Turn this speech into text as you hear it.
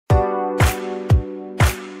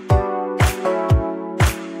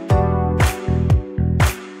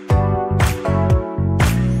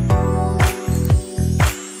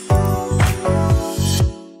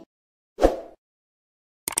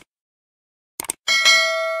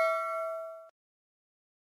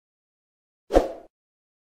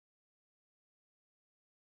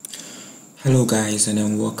Hello guys, and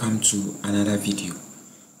then welcome to another video.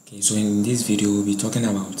 Okay, so in this video we'll be talking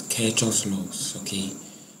about KIRCHHOFF'S laws. Okay,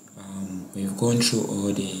 we've gone through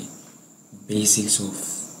all the basics of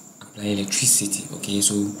applied electricity. Okay,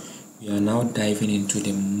 so we are now diving into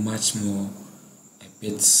the much more a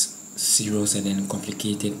bit serious and then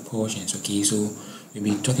complicated portions. Okay, so we'll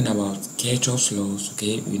be talking about KIRCHHOFF'S laws.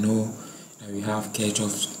 Okay, we know that we have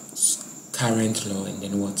KIRCHHOFF's current law and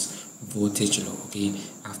then what? Voltage law. Okay,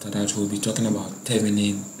 after that we'll be talking about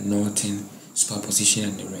Thevenin, Norton, superposition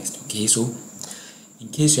and the rest. Okay, so in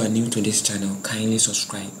case you are new to this channel, kindly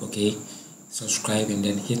subscribe. Okay, subscribe and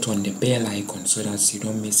then hit on the bell icon so that you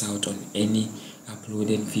don't miss out on any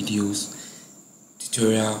uploaded videos,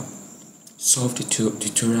 tutorial,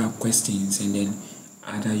 tutorial questions and then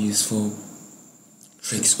other useful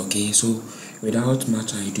tricks. Okay, so without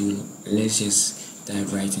much ado, let's just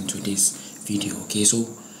dive right into this video. Okay,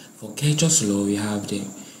 so for KIRCHHOFF'S law, we have the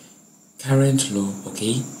current law,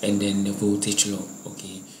 okay, and then the voltage law.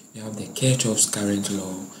 Okay, we have the KIRCHHOFF'S current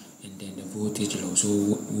law and then the voltage law. So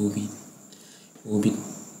we'll be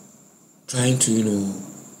trying to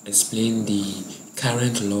explain the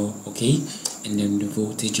current law, okay, and then the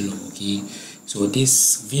voltage law. Okay, so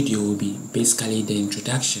this video will be basically the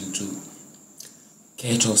introduction to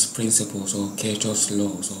KIRCHHOFF's principles or KIRCHHOFF'S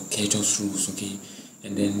laws or KIRCHHOFF'S rules. Okay,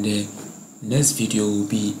 and then the next video will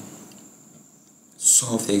be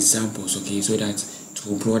solve the examples, okay, so that it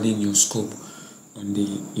will broaden your scope on the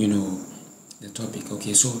the topic.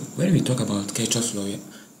 Okay, so when we talk about KIRCHHOFF'S law,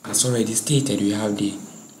 as already stated, we have the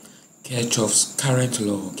KIRCHHOFF'S current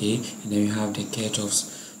law, okay, and then we have the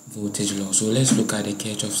KIRCHHOFF'S voltage law. So let's look at the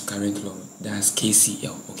KIRCHHOFF'S current law, that's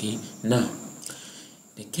KCL. Okay, now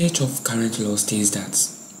the KIRCHHOFF current law states that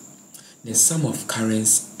the sum of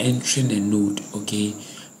currents entering a node, okay,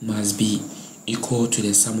 must be equal to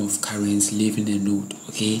the sum of currents leaving a node.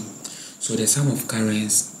 Okay, so the sum of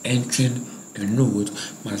currents entering a node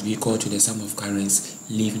must be equal to the sum of currents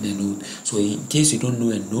leaving a node. So in case you don't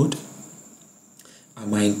know a node, I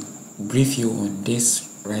might brief you on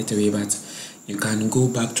this right away, but you can go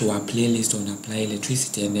back to our playlist on applied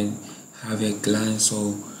electricity and then have a glance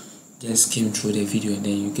or just skim through the video and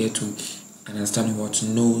then you get to understand what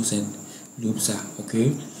nodes and loops are.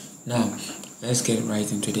 Okay, now let's get right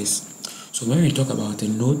into this. So when we talk about a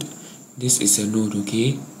node, this is a node,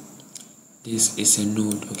 okay, this is a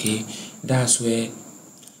node, okay, that's where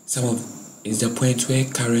is the point where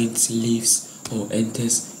current leaves or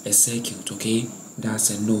enters a circuit. Okay, that's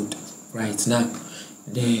a node. Right, now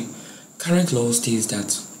the current law states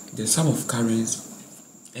that the sum of currents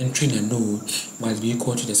entering a node must be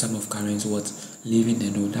equal to the sum of currents leaving the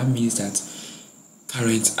node. That means that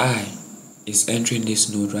current I is entering this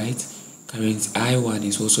node, right? Current I1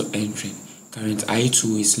 is also entering, current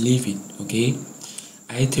I2 is leaving, okay,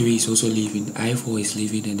 I3 is also leaving, I4 is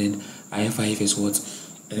leaving, and then I5 is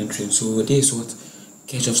entering. So this is what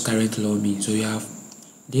KIRCHHOFF'S current law means. So you have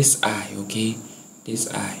this I, okay, this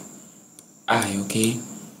I, okay,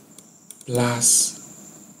 plus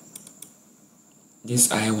this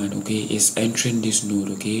I1, okay, is entering this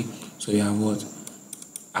node. Okay, so you have what?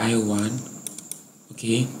 I1,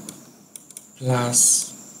 okay, plus,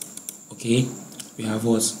 okay, we have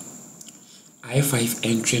what? I5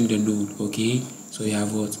 entering the node. Okay, so you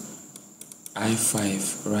have what?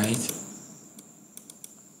 I5, right?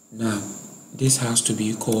 Now this has to be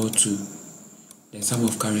equal to the sum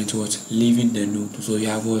of current leaving the node. So you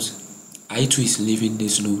have what? I2 is leaving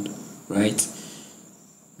this node, right?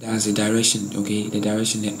 That's the direction, okay, the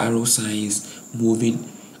direction, the arrow sign is moving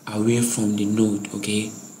away from the node,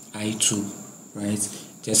 okay, I2, right?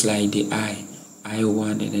 Just like the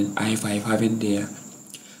I1 and then I5 having their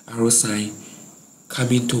arrow sign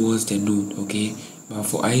coming towards the node, okay, but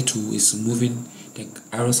for I2 is moving, the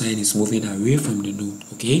arrow sign is moving away from the node.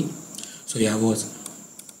 Okay, so you have what?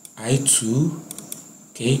 I2,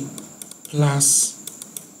 okay, plus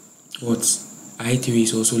what? I3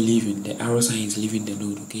 is also leaving, the arrow sign is leaving the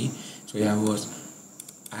node. Okay, so you have what?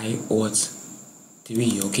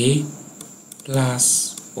 I3, okay,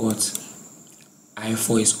 plus what?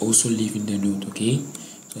 I4 is also leaving the node. Okay,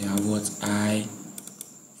 so you have what? I4.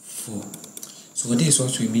 So this is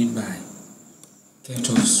what we mean by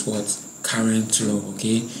KIRCHHOFF'S current law.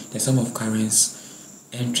 Okay, the sum of currents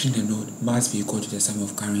entering the node must be equal to the sum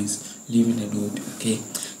of currents leaving the node. Okay,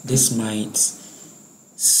 this might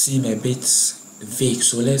seem a bit vague,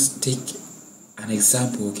 so let's take an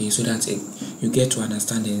example, okay, so that you get to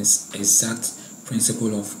understand the exact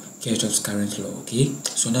principle of KIRCHHOFF'S current law. Okay,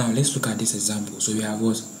 so now let's look at this example. So we have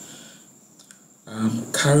what?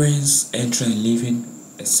 Currents entering and leaving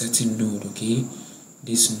a certain node, okay,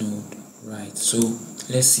 this node, right? So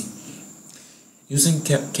let's see. Using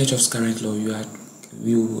Kirchhoff's current law,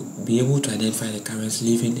 we will be able to identify the currents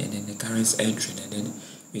leaving and then the currents entering, and then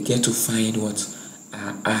we get to find what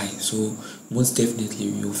I. So most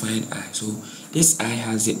definitely we will find I. So this I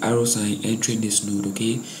has the arrow sign entering this node,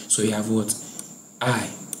 okay? So you have what? I,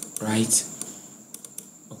 right?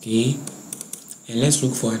 Okay, and let's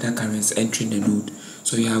look for other currents entering the node.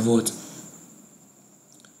 So you have what?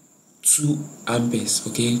 2 amperes,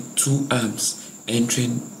 okay? 2 amps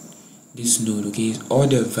entering this node, okay? All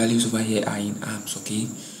the values over here are in amps, okay?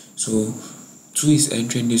 So 2 is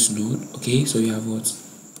entering this node, okay? So you have what?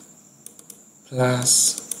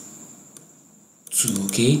 Plus 2,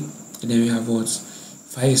 okay? And then we have what?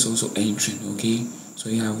 5 is also entering, okay? So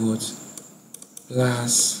you have what?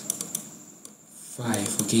 Plus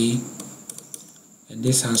 5, okay? And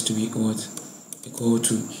this has to be what? Equal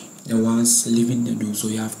to the ones leaving the node. So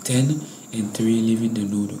you have 10 and 3 leaving the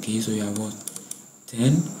node, okay? So you have what?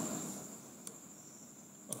 10,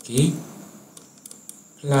 okay,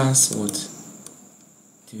 plus what?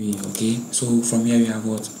 3, okay? So from here we have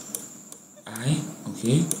what? I,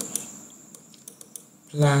 okay,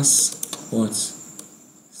 plus what?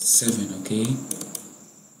 7, okay?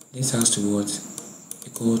 This has to what?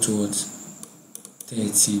 Equal to what?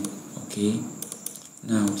 13, okay?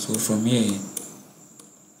 Now, so from here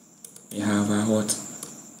we have what?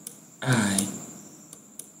 I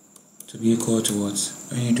to be equal to what?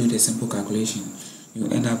 When you do the simple calculation, you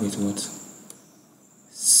end up with what?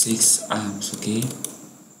 6 amps, okay?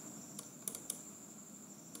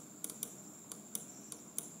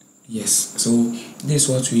 Yes, so this is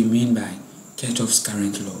what we mean by Kirchhoff's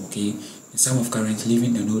current law, okay? The sum of current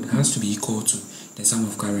leaving the node has to be equal to the sum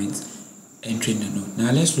of current entering the node.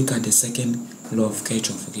 Now let's look at the second law of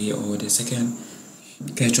Kirchhoff, okay, or the second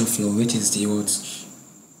Kirchhoff law, which is the what?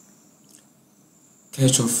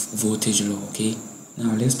 Kirchhoff voltage law, okay?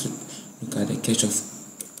 Now let's look at the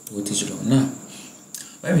Kirchhoff voltage law. Now,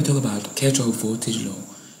 when we talk about Kirchhoff voltage law,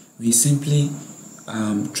 we simply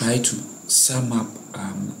try to sum up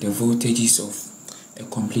the voltages of a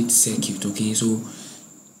complete circuit, okay? So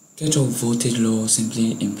Kirchhoff voltage law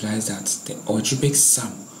simply implies that the algebraic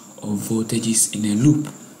sum of voltages in a loop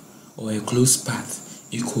or a closed path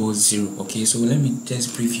equals 0, okay? So let me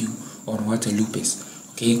just brief you on what a loop is,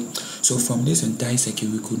 okay? So from this entire circuit,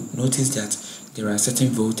 we could notice that there are certain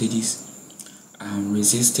voltages,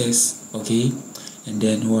 resistors, okay, and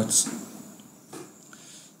then what?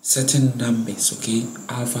 Certain numbers, okay,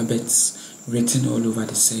 alphabets written all over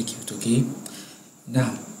the circuit, okay?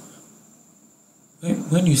 Now,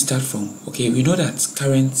 when you start from, okay, we know that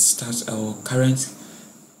current starts, or current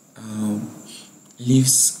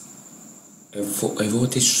leaves a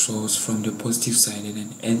voltage source from the positive side and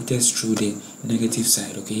then enters through the negative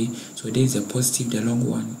side, okay? So there is a positive, the long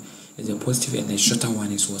one is a positive, and the shorter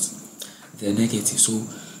one is what? The negative. So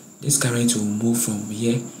this current will move from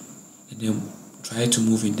here and then try to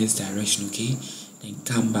move in this direction, okay, then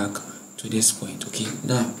come back to this point, okay?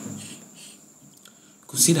 Now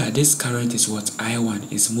you could see that this current is what?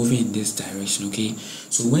 I1 is moving in this direction, okay?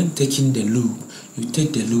 So when taking the loop, you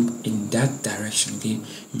take the loop in that direction, okay?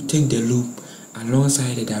 You take the loop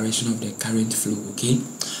alongside the direction of the current flow, okay?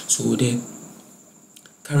 So the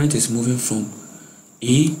current is moving from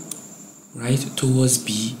A, right, towards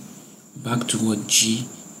B, back toward G,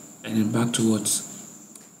 and then back towards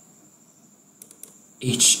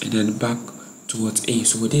H, and then back towards A.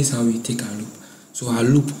 So this is how we take our loop. So our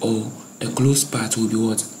loop, or a closed path, will be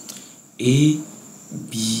what? A,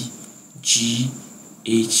 B, G,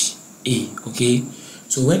 H, A, okay?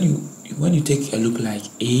 So when you take a loop like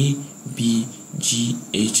A, B, G,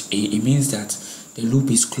 H, A, it means that the loop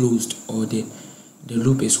is closed, or the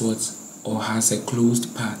loop is what? Or has a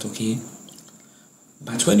closed path, okay?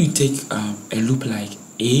 But when you take a loop like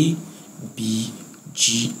A, B,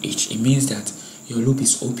 G, H, it means that your loop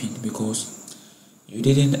is open because you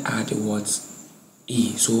didn't add the words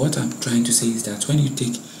A. So what I'm trying to say is that when you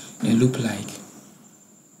take a loop like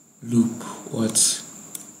what?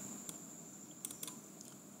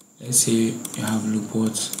 Let's say you have loop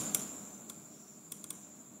what?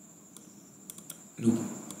 Loop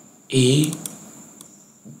A,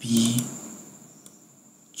 B,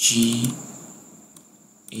 G,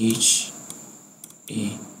 H,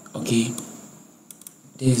 A, okay?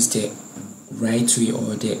 This is the right way,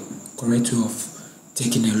 or the correct way of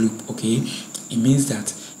taking a loop, okay? It means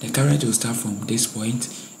that the current will start from this point,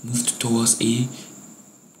 move towards A,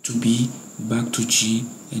 to B, back to G,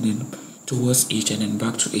 and then towards H, and then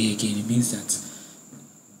back to A again. It means that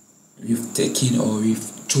we've taken, or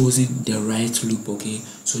we've chosen the right loop, okay?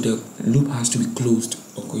 So the loop has to be closed,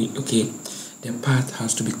 okay? The path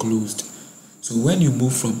has to be closed. So when you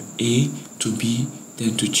move from A to B,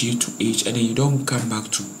 then to G to H, and then you don't come back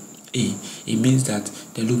to A, it means that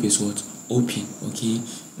the loop is what? Open. Okay.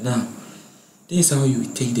 Now this is how you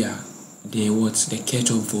take the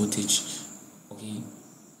Kirchhoff voltage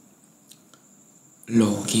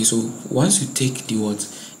law. Okay, so once you take the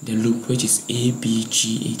loop, which is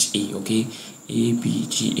ABGHA, okay,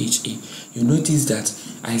 ABGHA, you notice that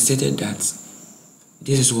I stated that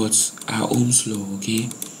this is what our Ohm's law. Okay,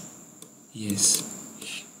 yes,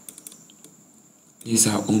 this is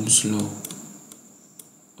our Ohm's law.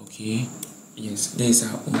 Okay, yes, this is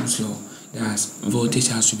our Ohm's law. That's voltage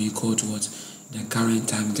has to be equal to what? The current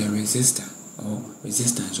times the resistor or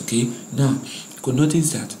resistance. Okay, now you could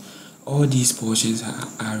notice that all these portions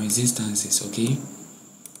are resistances. Okay,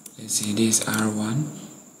 let's say this R1,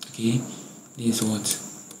 okay, this is what?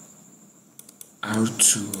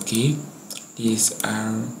 R2, okay, this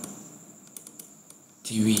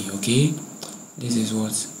R3, okay, this is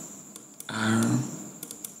what?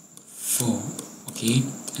 R4, okay,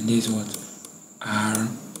 and this is what?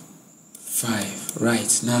 R5.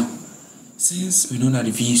 Right, now since we know that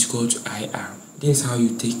V is equal to IR, this is how you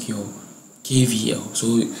take your KVL.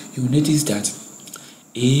 So you notice that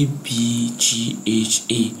A, B, G, H,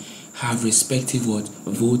 A have respective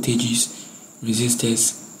voltages,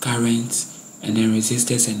 resistors, currents, and then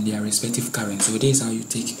resistors and their respective currents. So this is how you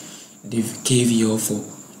take the KVL for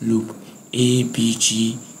loop A, B,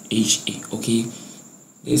 G, H, A. Okay,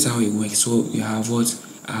 this is how it works. So you have what?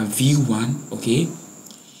 V1, okay,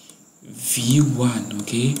 V1,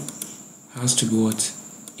 okay, has to be what?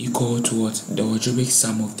 Equal to what? The algebraic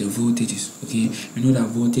sum of the voltages. Okay, we know that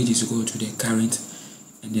voltage is equal to the current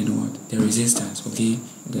and then what? The resistance. Okay,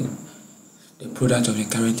 the product of the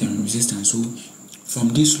current and resistance. So from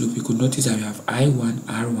this loop you could notice that we have I1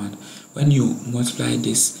 R1. When you multiply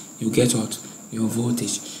this, you get what? Your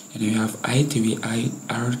voltage. And then you have I3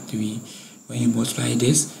 R3. When you multiply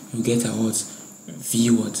this, you get a what?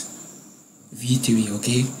 V3.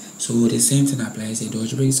 Okay, so the same thing applies here. The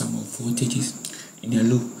algebraic sum of voltages in a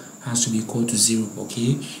loop has to be equal to 0.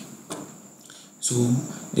 Okay, so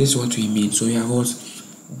this is what we mean. So we have what?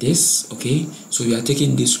 This. Okay, so we are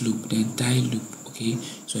taking this loop, the entire loop. Okay,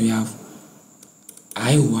 so we have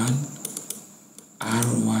I1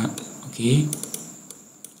 R1, okay,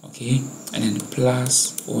 and then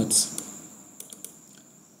plus what?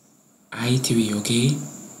 I3, okay,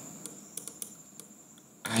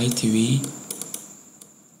 I3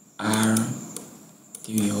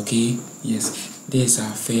 R3, okay, yes, this is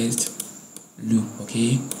our first loop.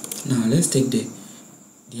 Okay, now let's take the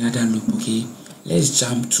other loop. Okay, let's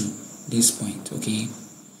jump to this point. Okay,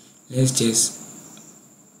 let's just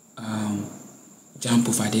jump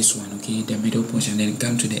over this one, okay, the middle portion, then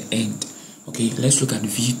come to the end. Okay, let's look at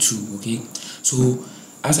V2. Okay, so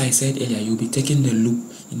as I said earlier, you'll be taking the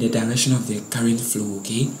loop in the direction of the current flow.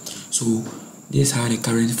 Okay, so this is how the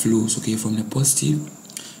current flows. Okay, from the positive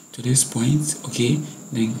to this point, okay,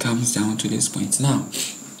 then comes down to this point. Now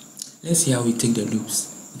let's see how we take the loops.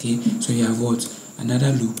 Okay, so you have what?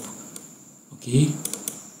 Another loop. Okay,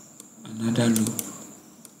 another loop.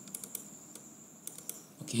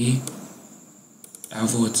 Okay, I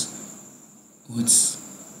have what? What's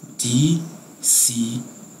D, C,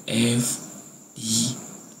 F, E,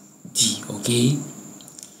 D. Okay,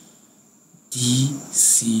 D,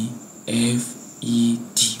 C, F, E,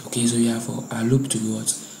 D. Okay, so you have a loop to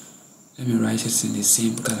what? Let me write it in the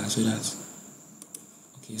same color so that.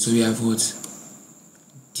 Okay, so we have what?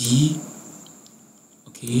 D.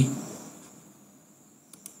 Okay,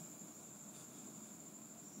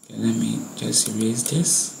 let me just erase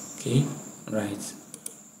this. Okay, right,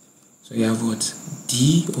 so you have what?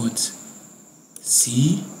 D, what?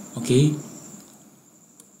 C, okay,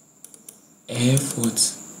 F,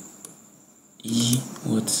 what? E,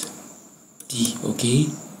 what? D. Okay,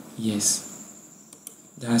 yes,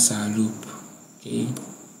 that's our loop. Okay,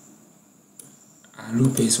 our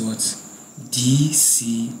loop is what? D,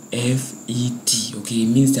 C, F, E, D. Okay, it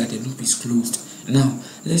means that the loop is closed. Now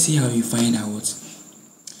let's see how you find out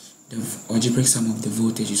the algebraic sum of the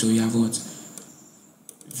voltage. So you have what?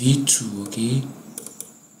 V2, okay,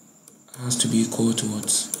 has to be equal to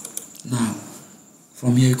what? Now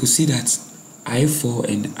from here you could see that I4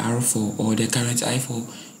 and R4, or the current I4,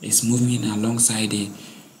 is moving alongside the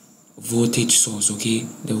voltage source. Okay,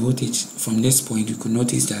 the voltage from this point, you could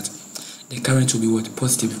notice that the current will be what?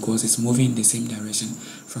 Positive, because it's moving in the same direction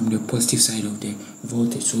from the positive side of the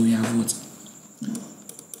voltage. So we have what?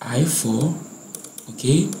 I4,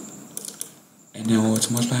 okay, and then what?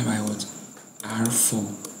 Multiply by what? R4.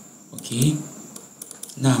 Okay,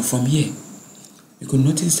 now from here you could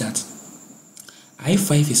notice that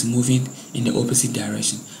I5 is moving in the opposite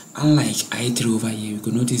direction. Unlike I3 over here, we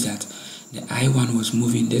could notice that the I1 was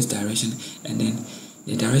moving this direction, and then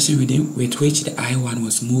the direction with which the I1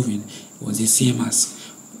 was moving was the same as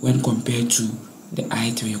when compared to the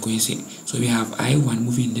I3 equation. So we have I1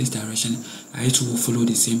 moving in this direction, I2 will follow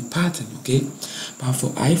the same pattern, okay? But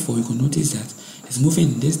for I4, you can notice that it's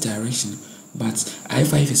moving in this direction, but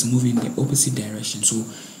I5 is moving in the opposite direction. So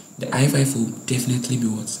the I5 will definitely be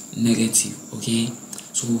what? Negative, okay?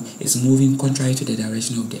 So it's moving contrary to the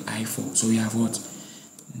direction of the I4. So we have what?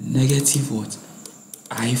 Negative what?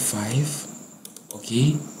 I5,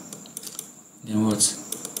 okay? Then what?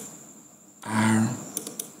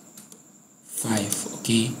 R5,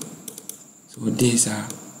 okay? So these are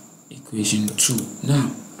equation 2.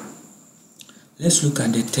 Now let's look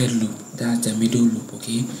at the third loop, that's the middle loop,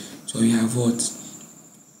 okay? So we have what?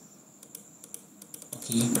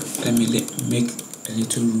 Okay, let me make a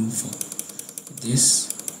little room for this.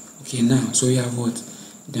 Okay, now so we have what?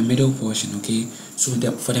 The middle portion, okay? So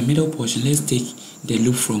for the middle portion, let's take the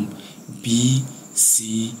loop from B,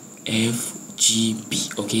 C, F, G, B.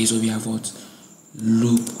 Okay, so we have what?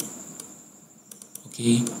 Loop.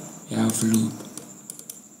 Okay, we have loop.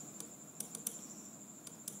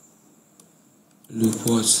 Loop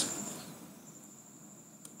what?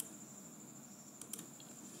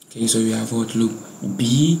 Okay, so we have what? Loop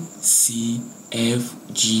B, C, F,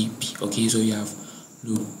 G, B. Okay, so we have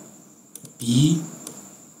loop B,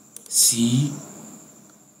 C,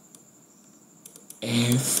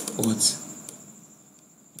 F, what?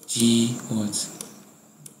 G, what?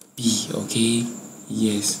 B. Okay,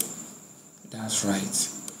 yes, that's right.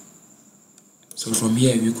 So from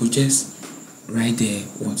here we could just write the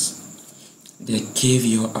what? The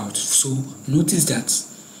KVL out. So notice that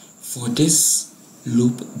for this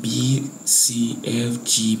loop B, C, F,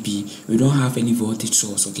 G, B, we don't have any voltage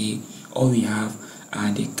source, okay? All we have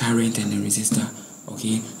are the current and the resistor,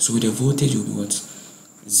 okay? So the voltage will be what?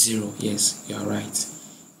 0. Yes, you are right.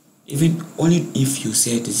 Even only if you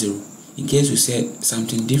said 0. In case you said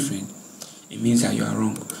something different, it means that you are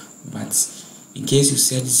wrong. But in case you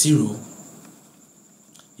said 0,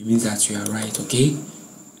 it means that you are right, okay?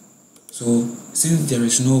 So since there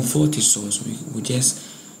is no voltage source, we will just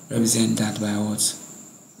represent that by what?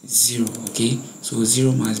 0, okay? So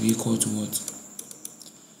 0 must be equal to what?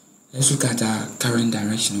 Let's look at our current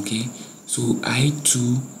direction, okay? So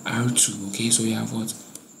I2, R2, okay? So we have what?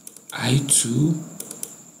 I2,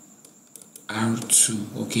 R2,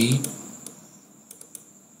 okay?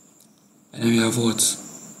 And then we have what?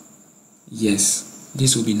 Yes,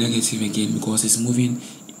 this will be negative again because it's moving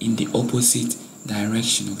in the opposite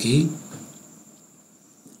direction, okay?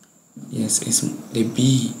 Yes, it's the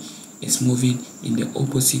B is moving in the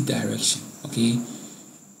opposite direction, okay?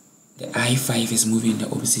 The I5 is moving in the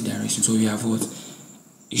opposite direction. So we have what?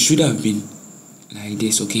 It should have been like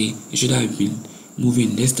this, okay? It should have been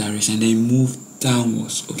moving in this direction, then move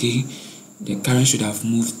downwards, okay? The current should have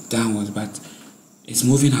moved downwards, but it's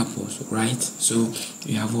moving upwards, right? So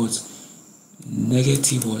we have what?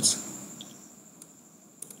 Negative what?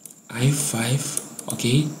 I5,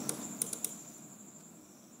 okay?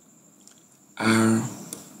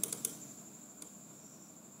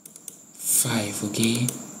 R5, okay?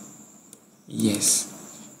 Yes,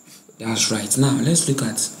 that's right. Now let's look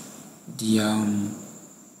at the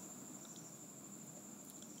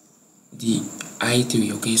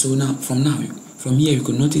I3, okay? So now from here you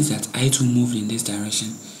could notice that I2 moved in this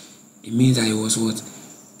direction. It means that it was what?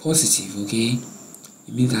 Positive, okay?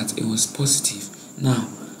 It means that it was positive. Now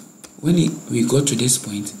when we got to this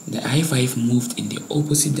point, the I5 moved in the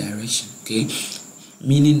opposite direction, okay?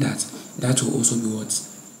 Meaning that will also be what?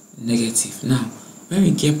 Negative. Now when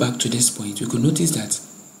we get back to this point, we could notice that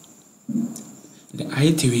the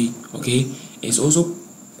I3, okay, is also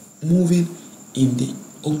moving in the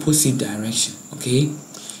opposite direction, okay?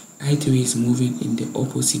 I3 is moving in the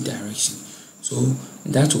opposite direction, so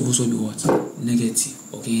that will also be what? Negative,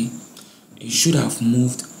 okay? It should have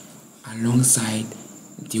moved alongside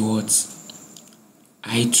the what?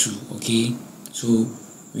 I2, okay? So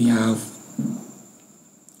we have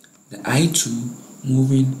the I2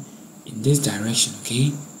 moving in this direction,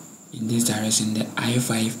 okay? In this direction, the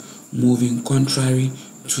I5 moving contrary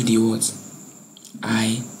to the what?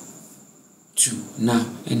 I2. Now,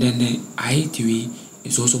 and then the I3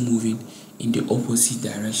 is also moving in the opposite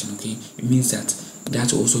direction, okay? It means that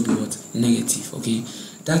will also be what? Negative, okay?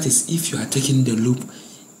 That is if you are taking the loop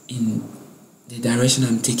in the direction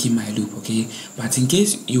I'm taking my loop, okay? But in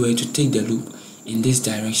case you were to take the loop in this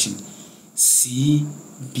direction, C,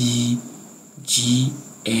 B, G,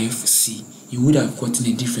 F, C, you would have gotten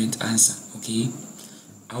a different answer, okay?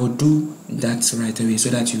 I'll do that right away so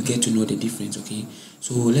that you get to know the difference. Okay,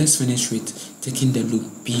 so let's finish with taking the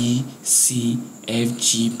loop B, C, F,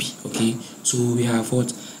 G, B. Okay, so we have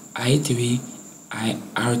what? I3,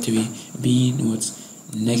 R3 being what?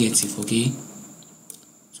 Negative. Okay,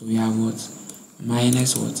 so we have what?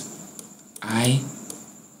 Minus what?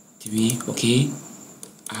 I3, okay,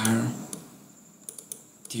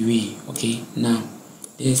 R3. Okay, now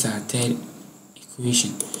this is our third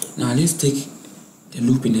equation. Now let's take the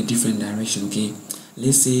loop in a different direction. Okay,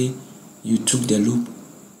 let's say you took the loop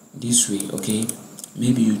this way. Okay,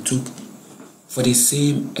 maybe you took, for the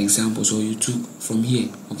same example, so you took from here.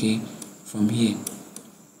 Okay, from here,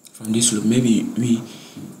 from this loop, maybe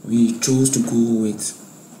we chose to go with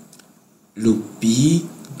loop B,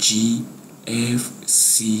 G, F,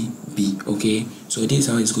 C, B. Okay, so this is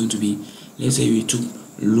how it's going to be. Let's say we took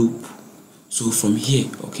loop, so from here,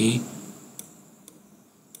 okay,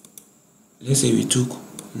 let's say we took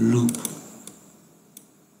loop,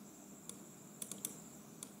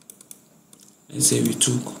 let's say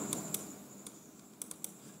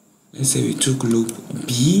we took loop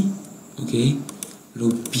B, okay,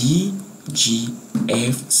 loop B, G,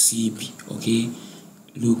 F, C, B. Okay,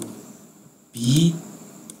 loop B,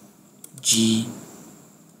 G,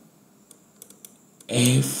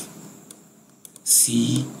 F,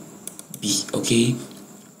 C, B. Okay,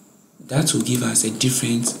 that will give us a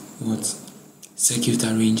different what? Circuit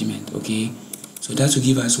arrangement. Okay, so that will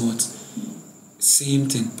give us what? Same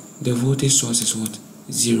thing, the voltage source is what?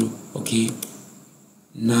 0. Okay,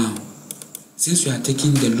 now since we are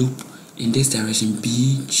taking the loop in this direction,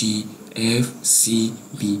 B, G, F, C,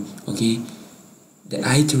 B, okay, the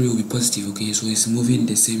I3 will be positive. Okay, so it's moving in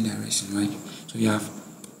the same direction, right? So we have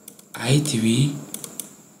I3,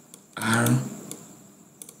 R3.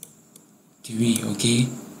 Okay,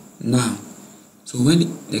 now so when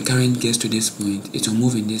the current gets to this point, it will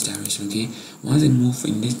move in this direction. Okay, once it moves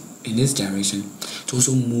in this direction, it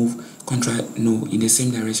also move in the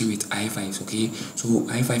same direction with I5. Okay, so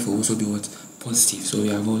I5 will also be what? Positive. So we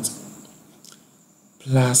have what?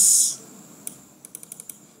 Plus,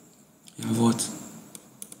 we have what?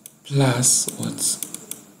 Plus what?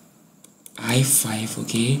 I5.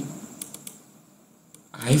 Okay,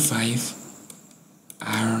 I5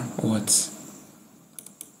 R what?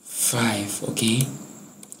 5. Okay,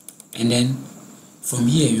 and then from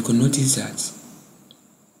here you can notice that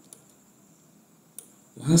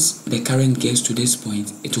once the current gets to this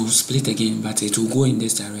point, it will split again, but it will go in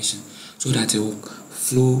this direction so that it will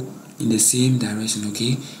flow in the same direction.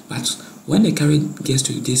 Okay, but when the current gets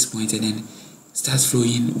to this point and then starts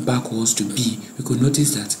flowing backwards to B, we could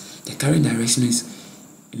notice that the current direction is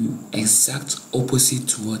in exact opposite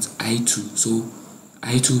to what? I2. So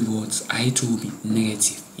I2 what? I2 will be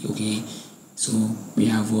negative. Okay, so we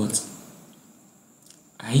have what?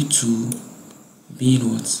 I2 being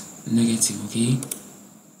what? Negative. Okay,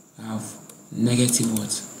 we have negative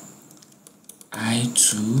what?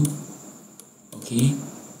 I2, okay,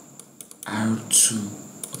 R2.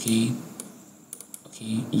 Okay,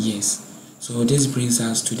 yes. So this brings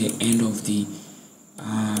us to the end of the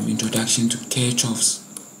introduction to Kirchhoff's,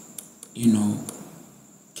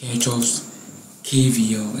 Kirchhoff's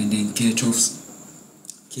KVL and then Kirchhoff's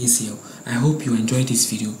KCL. I hope you enjoyed this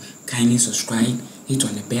video. Kindly subscribe, hit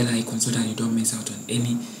on the bell icon so that you don't miss out on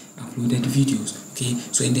any uploaded videos. Okay,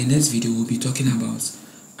 so in the next video we'll be talking about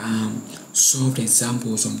solved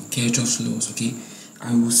examples on Kirchhoff's laws. Okay,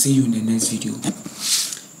 I will see you in the next video.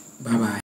 Bye bye.